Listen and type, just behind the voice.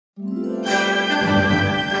Where's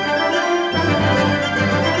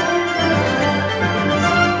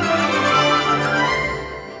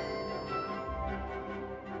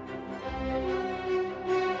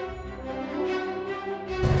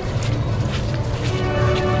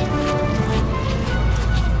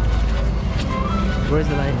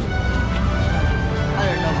the light? I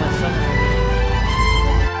don't know, but somewhere.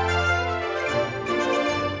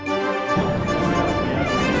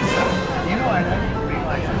 You know, I don't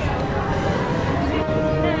realize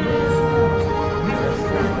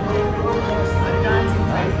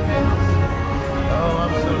Oh,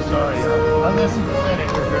 I'm so sorry. Unless you planned it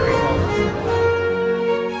for very long.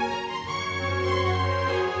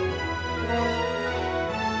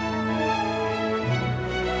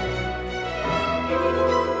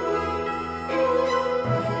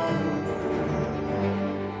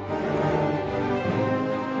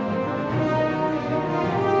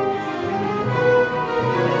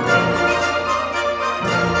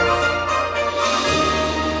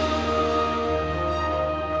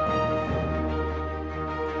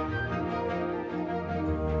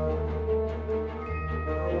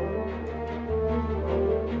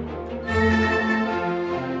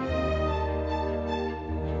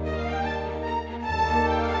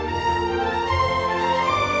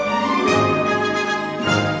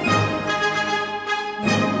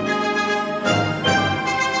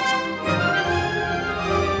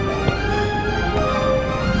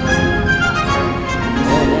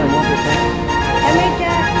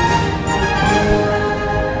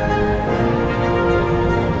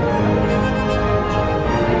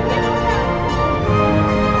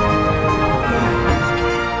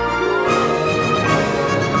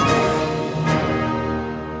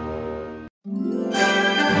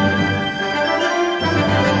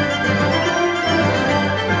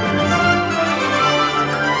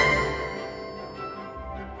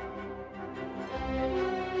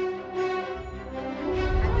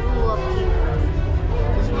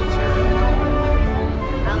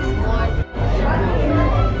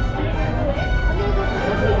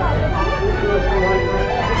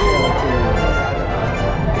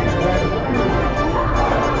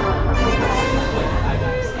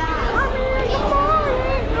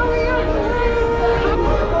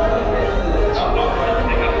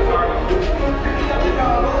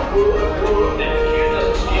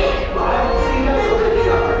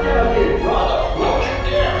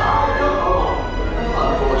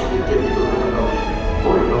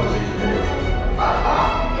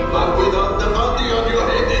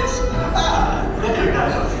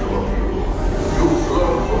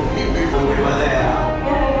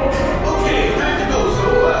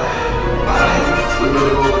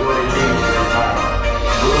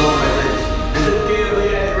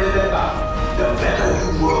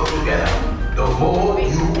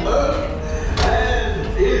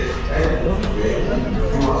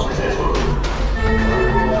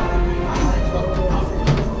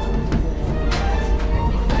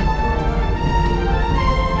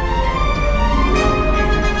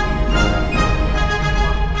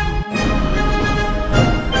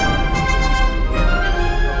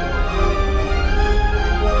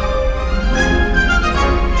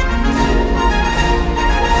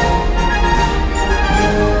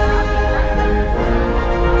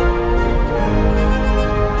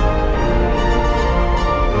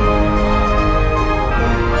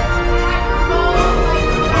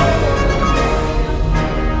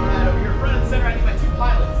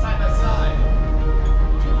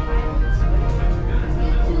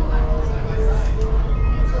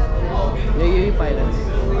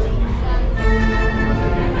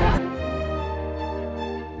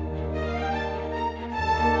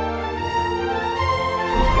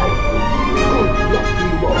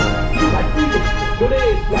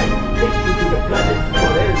 Today's flight takes you to the planet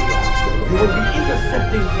Millennium. You will be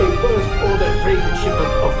intercepting a first-order train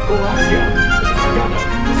shipment of Croatia. Gunners,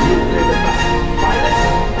 you play the back. Pilot,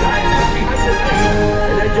 line up behind the train.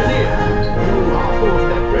 An engineer, you harpoon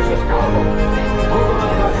that precious cargo.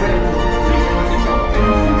 Over, my friends. See you in the cockpit.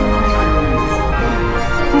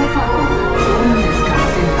 Por favor, no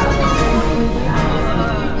descansen tanto.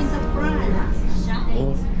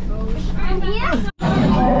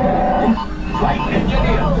 Flight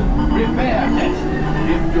engineer, repair test.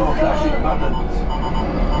 Lift your flashing buttons.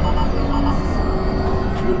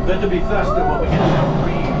 You'd better be faster when we get into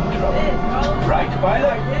real trouble. Right,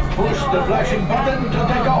 pilot, push the flashing button to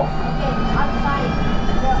take off.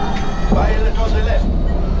 Pilot on the left,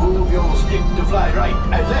 move your stick to fly right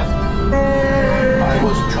and left. I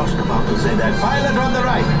was just about to say that. Pilot on the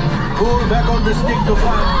right, pull back on the stick to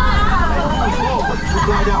fly. And push forward to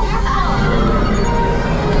fly down.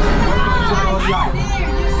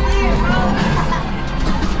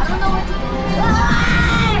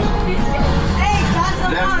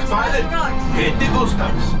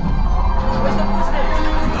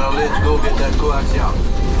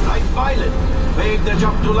 Make the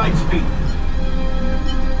jump to light speed.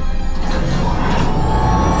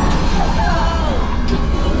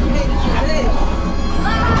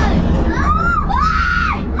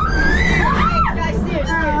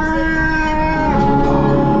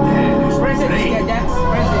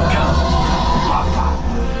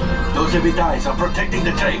 Those heavy dies are protecting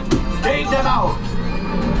the train. Take them out.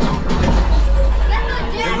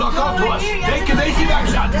 They lock onto us. Take evasive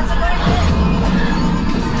action.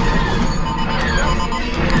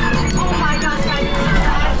 Oh my gosh,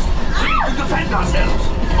 We need to defend ourselves.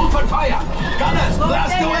 Open fire. Gunners,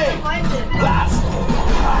 blast away. Blast.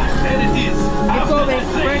 There it is. After that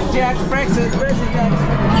train. Press Jack, press it, Jack.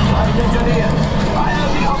 Fire engineers. Fire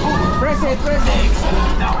the harpoon. Press it.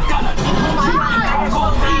 Excellent. Now gunners. Oh my Shoot the God, cargo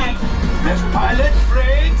I'm so feed. Left pilot,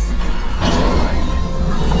 brakes.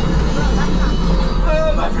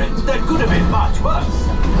 My friends, that could have been much worse.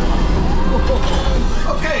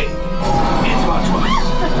 Okay, it's much worse.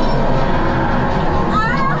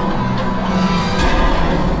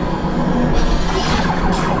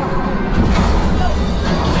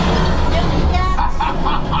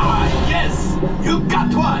 Yes, you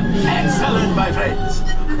got one. Excellent, my friends.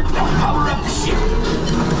 Now power up the ship.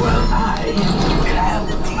 Well, I grab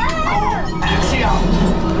the axiom.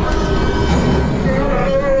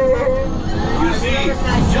 You see,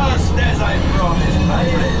 just as I promised, my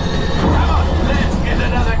friend. Come on, let's get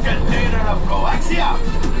another container of coaxium.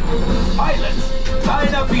 Pilots,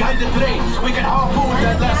 line up behind the train so we can harpoon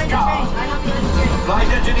that last car. Flight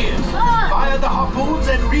engineers, fire the harpoons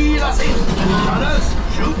and reel us in. Gunners,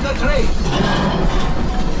 shoot the train.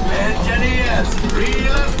 Engineers,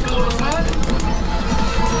 reel us closer.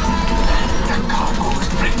 The cargo's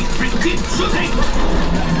breaking. Keep shooting.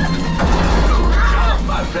 Good job,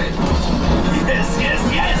 my friend.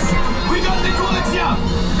 Yes. We got the coaxium.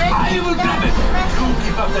 I will grab it. You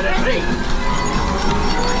keep up to the train.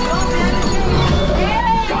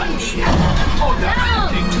 Gunship. Oh, that's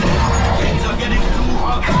empty. Things are getting too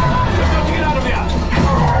hot. We've got to get out of here.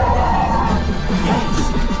 Yes,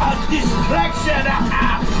 a distraction.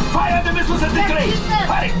 Fire the missiles at the train.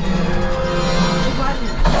 Hurry.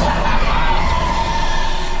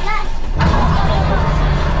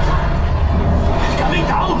 It's coming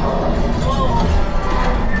down.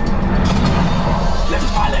 Left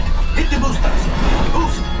pilot, hit the boosters.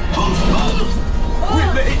 Boost. We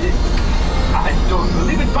made it. I don't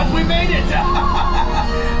believe it, but we made it.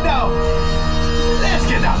 Now, let's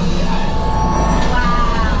get out of here.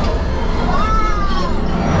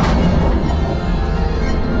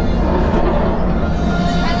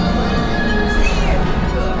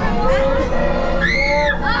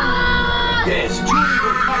 Yes, Julie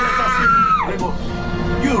will pilot us in. Remote.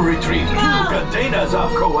 You retrieve 2 containers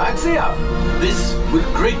of coaxium. This will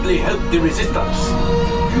greatly help the resistance.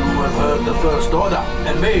 You have heard the First Order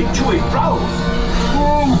and made Chewie proud.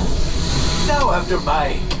 Now, after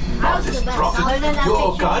my modest profit,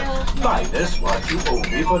 your cut minus what you owe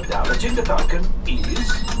me for damaging the Falcon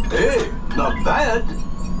is, hey, not bad.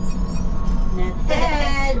 Not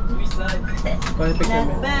bad. Not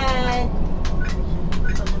Not bad.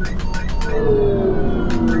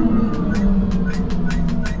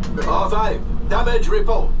 R5, damage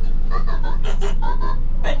report.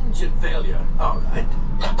 Engine failure. All right.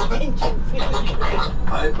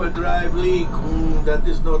 Hyperdrive leak. That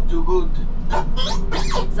is not too good.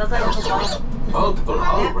 Multiple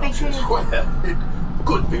hull ruptures. Well, it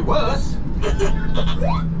could be worse.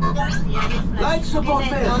 Life support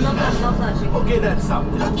failure. Okay, that's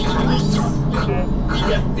something.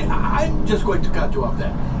 Yeah, I'm just going to cut you off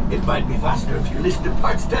there. It might be faster if you list the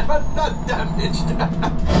parts that are not damaged.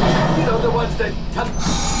 You know, the ones that...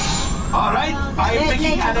 All right, I'm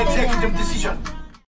making an executive decision.